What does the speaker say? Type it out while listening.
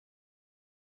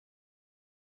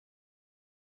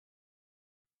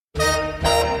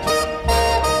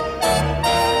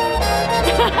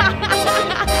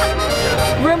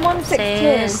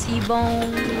C'est si bon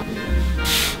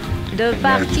de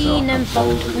partir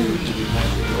n'importe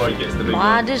où,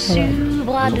 bras dessus,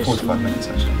 bras dessous,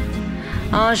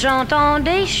 en chantant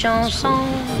des chansons.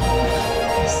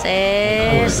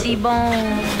 C'est si bon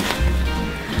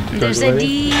de se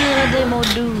dire des mots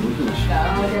doux,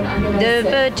 de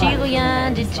petits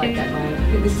rien du tout,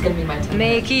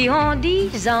 mais qui en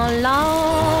disent en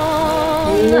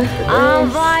langue, en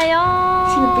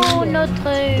voyant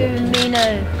notre mine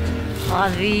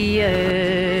ravie.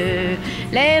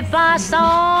 Les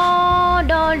passants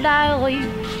dans la rue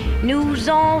nous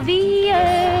envient.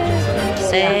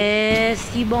 C'est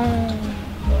si bon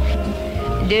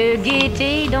de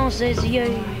gaieté dans ses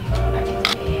yeux,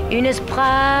 une esprit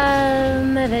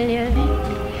merveilleux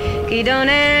qui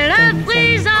donnait le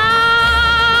présent.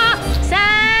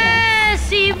 C'est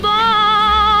si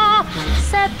bon,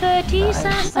 ces petits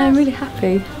sincères. I'm really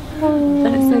happy. And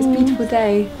it's the most beautiful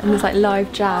day, and there's like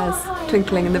live jazz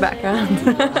twinkling in the background.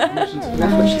 That's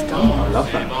what she's done. I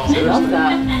love that. I love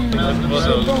that.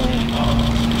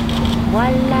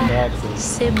 Voilà,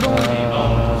 c'est bon.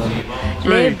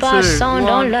 Les passants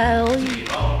dans la rue,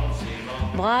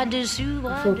 bras dessus,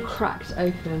 bras I feel cracked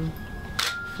open.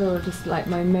 I feel just like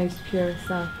my most pure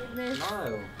self.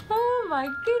 Oh my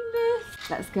goodness!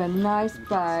 Let's go, nice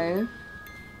bow.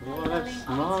 Oh, that's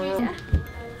smile.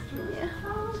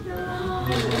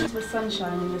 The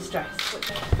sunshine in this dress.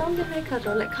 Come give me a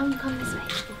cuddle. Like, come this way.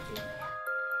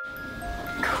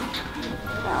 Cool.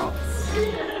 Bounce.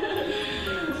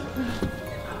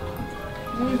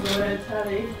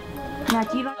 Tali. Now,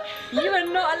 do you like? You are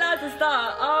not allowed to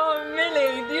start. Oh,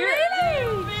 Millie, do you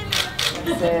really?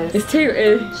 It's too.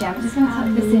 I'm just going to tuck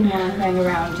this in while I'm going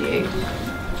around you.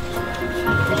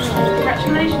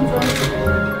 Congratulations on.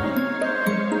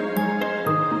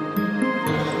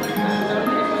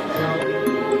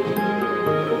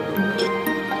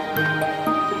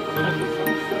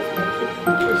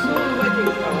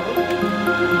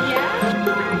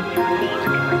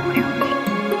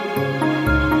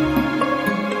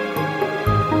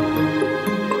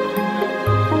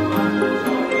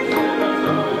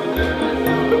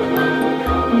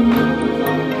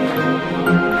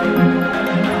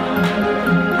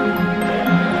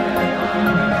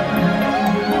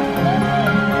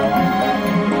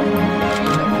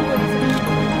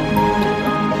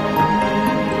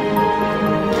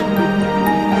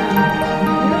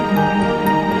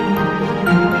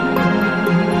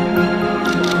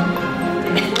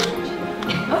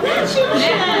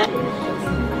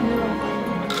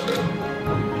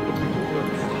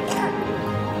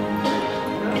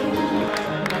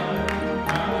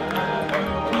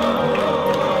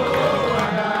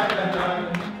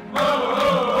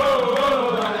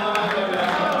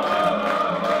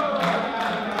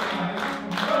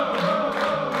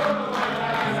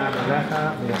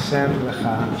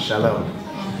 Shalom.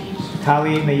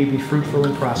 Tali, may you be fruitful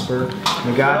and prosper.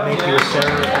 May God make you a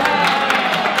Sarah.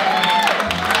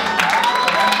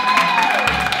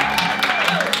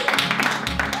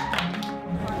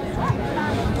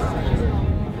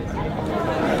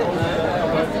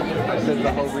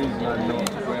 The whole reason I'm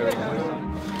not wearing this.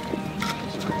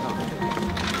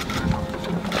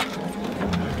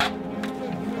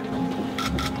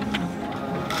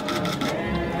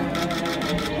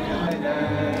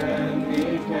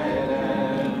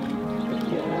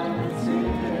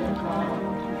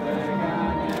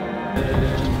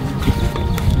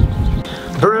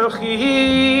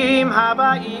 Bruchim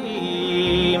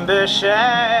habaim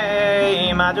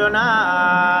b'shem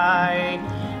Adonai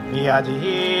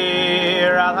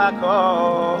mi'adhir al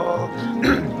hakol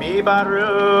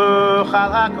mi'baruch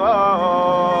al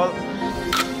hakol.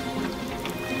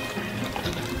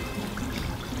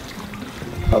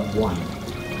 Of one.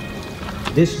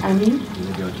 This Ani,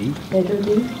 Lidodi,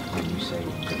 Lidodi, and you say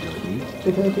Lidodi.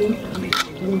 Lidodi.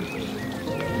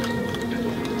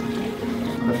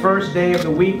 The first day of the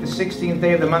week, the 16th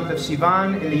day of the month of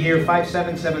Sivan in the year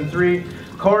 5773,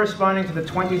 corresponding to the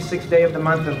 26th day of the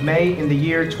month of May in the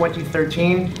year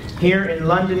 2013, here in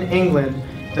London, England,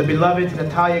 the beloved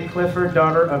Natalia Clifford,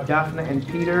 daughter of Daphne and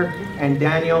Peter, and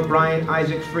Daniel Brian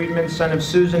Isaac Friedman, son of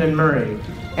Susan and Murray,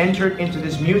 entered into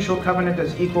this mutual covenant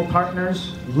as equal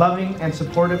partners, loving and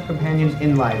supportive companions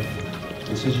in life.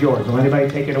 This is yours. Don't anybody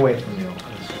take it away from you.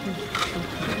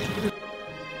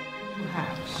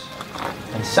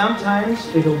 And sometimes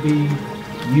it'll be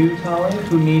you, Tali,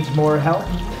 who needs more help,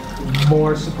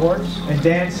 more support, and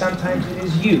Dan, sometimes it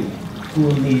is you who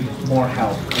will need more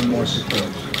help and more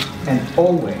support. And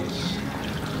always,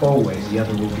 always the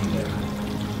other will be there.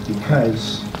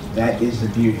 Because that is the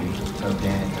beauty of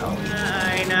Dan and Tali.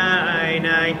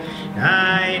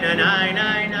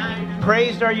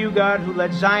 Praised are you, God, who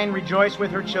let Zion rejoice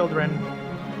with her children.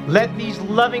 Let these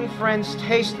loving friends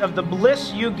taste of the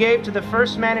bliss you gave to the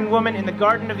first man and woman in the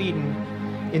Garden of Eden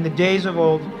in the days of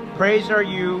old. Praised are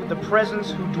you, the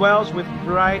presence who dwells with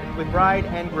bride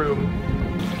and groom.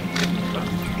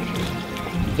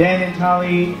 Dan and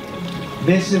Tali,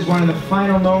 this is one of the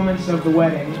final moments of the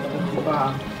wedding,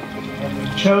 and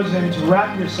you've chosen to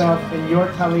wrap yourself in your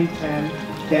talit,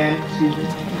 Dan, excuse me.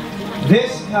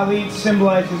 This talit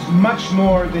symbolizes much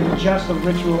more than just a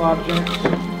ritual object,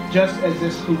 just as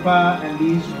this chuppah and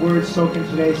these words spoken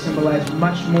today symbolize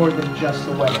much more than just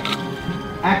the wedding.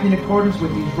 Act in accordance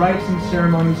with these rites and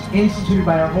ceremonies instituted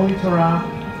by our Holy Torah,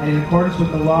 and in accordance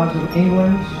with the laws of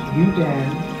England, you,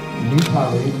 Dan, and you,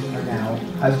 Tali, are now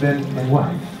husband and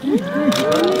wife.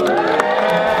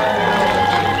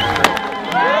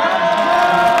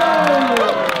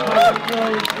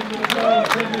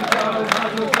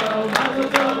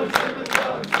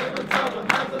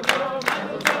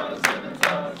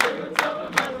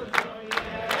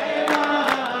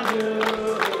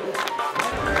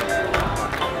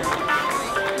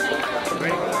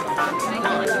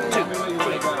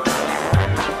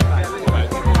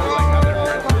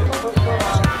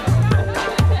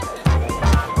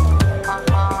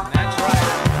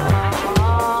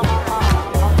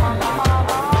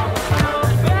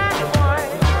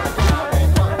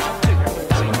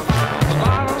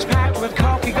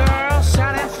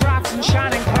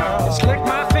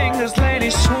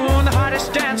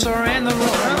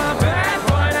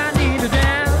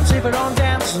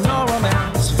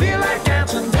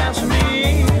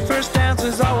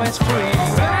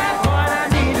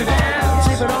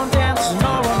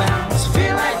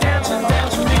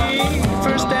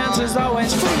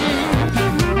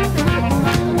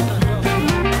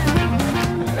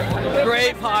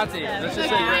 Party. Let's just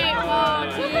say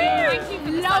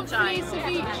Lovely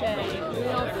ceviche.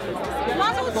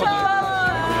 Mazel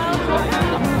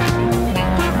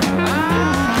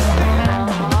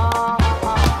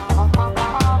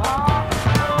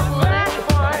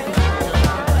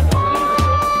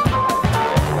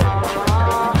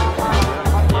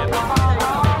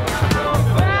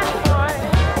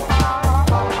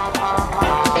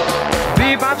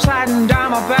upside and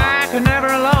down my back, and never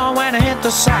alone when I hit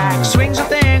the sack. Swings a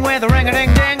thing with a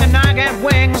ring-a-ding-ding, and I get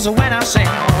wings when I sing.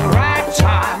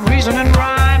 Ragtime, reason and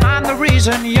rhyme, I'm the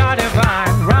reason you're divine.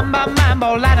 Rumba,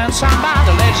 mambo, Latin, samba,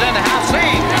 the ladies in the house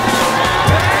sing.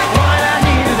 Bad boy, I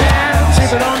need to dance.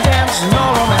 If I don't dance, no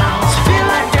romance. Feel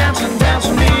like dancing, dance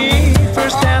with me.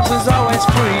 First dance is always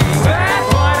free. Bad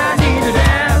boy, I need to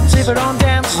dance. If I don't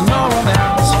dance, no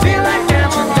romance. Feel like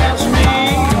dancing, dance with me.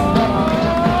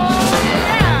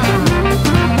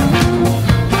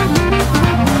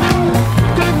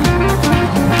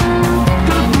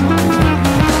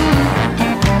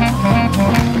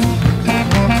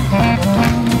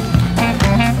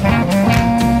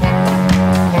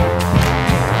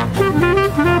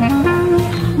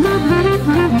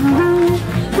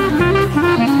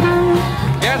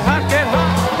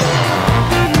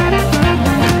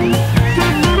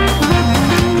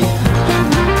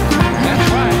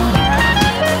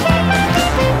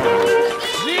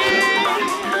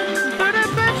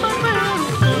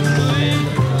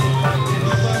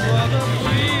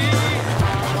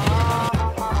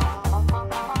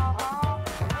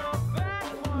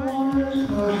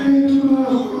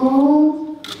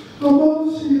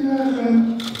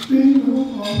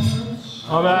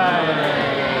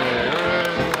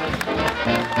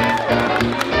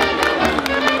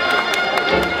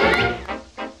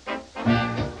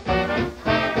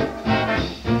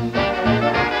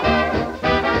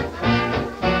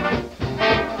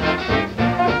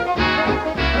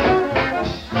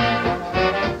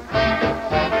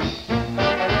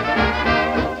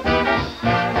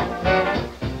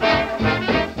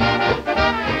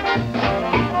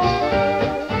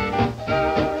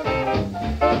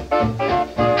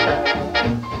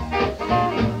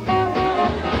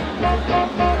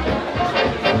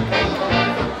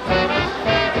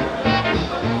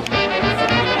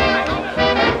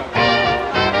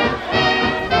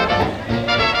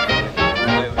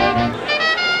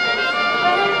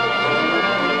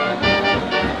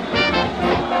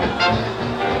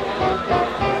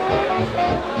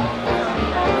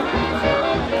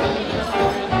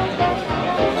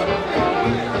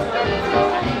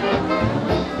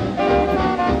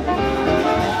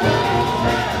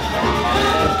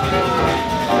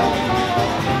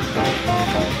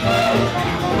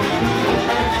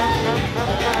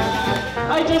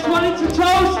 I just wanted to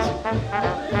toast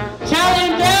Tali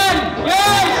and Dan.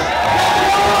 Yes!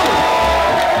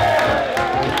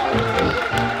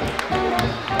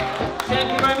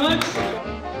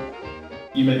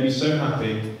 You make me so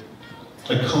happy.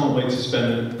 I can't wait to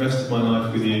spend the rest of my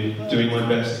life with you, doing my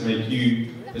best to make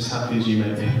you as happy as you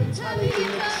make me. Let's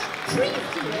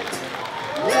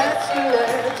do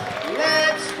it,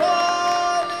 let's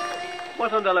fall.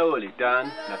 Watandalaoli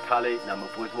Dan, Natali,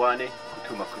 Namapuzwani,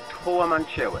 Kutuma Kutoa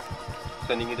Manchewe,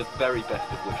 sending you the very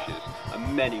best of wishes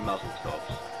and many muzzle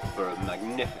tops for a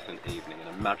magnificent evening and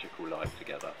a magical life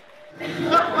together. Good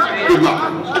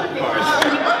luck,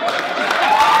 Boris.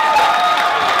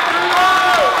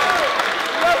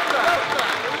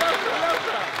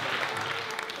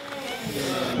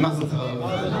 Mazel tov.